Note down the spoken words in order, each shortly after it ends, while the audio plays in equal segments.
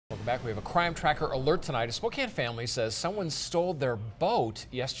Welcome back. We have a crime tracker alert tonight. A Spokane family says someone stole their boat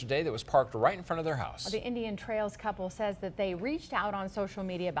yesterday that was parked right in front of their house. The Indian Trails couple says that they reached out on social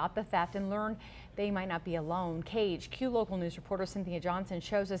media about the theft and learned they might not be alone. KHQ local news reporter Cynthia Johnson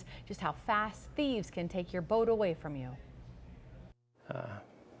shows us just how fast thieves can take your boat away from you.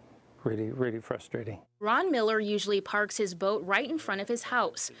 Really frustrating. Ron Miller usually parks his boat right in front of his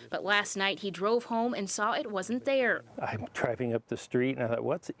house, but last night he drove home and saw it wasn't there. I'm driving up the street and I thought,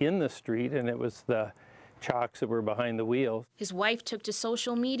 what's in the street? And it was the chocks that were behind the wheels. His wife took to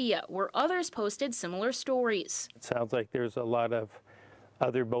social media where others posted similar stories. It sounds like there's a lot of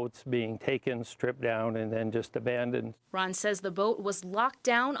other boats being taken, stripped down, and then just abandoned. Ron says the boat was locked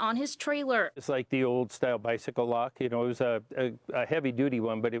down on his trailer. It's like the old style bicycle lock. You know, it was a heavy duty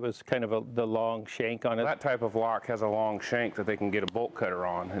one, but it was kind of the long shank on it. That type of lock has a long shank that they can get a bolt cutter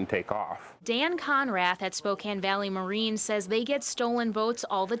on and take off. Dan Conrath at Spokane Valley Marine says they get stolen boats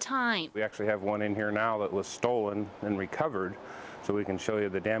all the time. We actually have one in here now that was stolen and recovered, so we can show you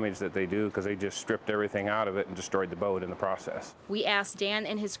the damage that they do because they just stripped everything out of it and destroyed the boat in the process. We asked Dan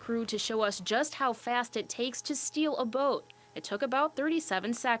and his crew to show us just how fast it takes to steal a boat. It took about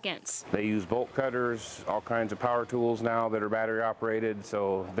 37 seconds. They use bolt cutters, all kinds of power tools now that are battery operated,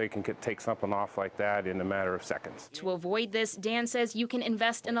 so they can take something off like that in a matter of seconds. To avoid this, Dan says you can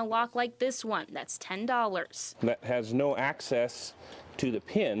invest in a lock like this one. That's $10. That has no access to the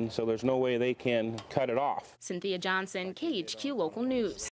pin, so there's no way they can cut it off. Cynthia Johnson, KHQ Local News.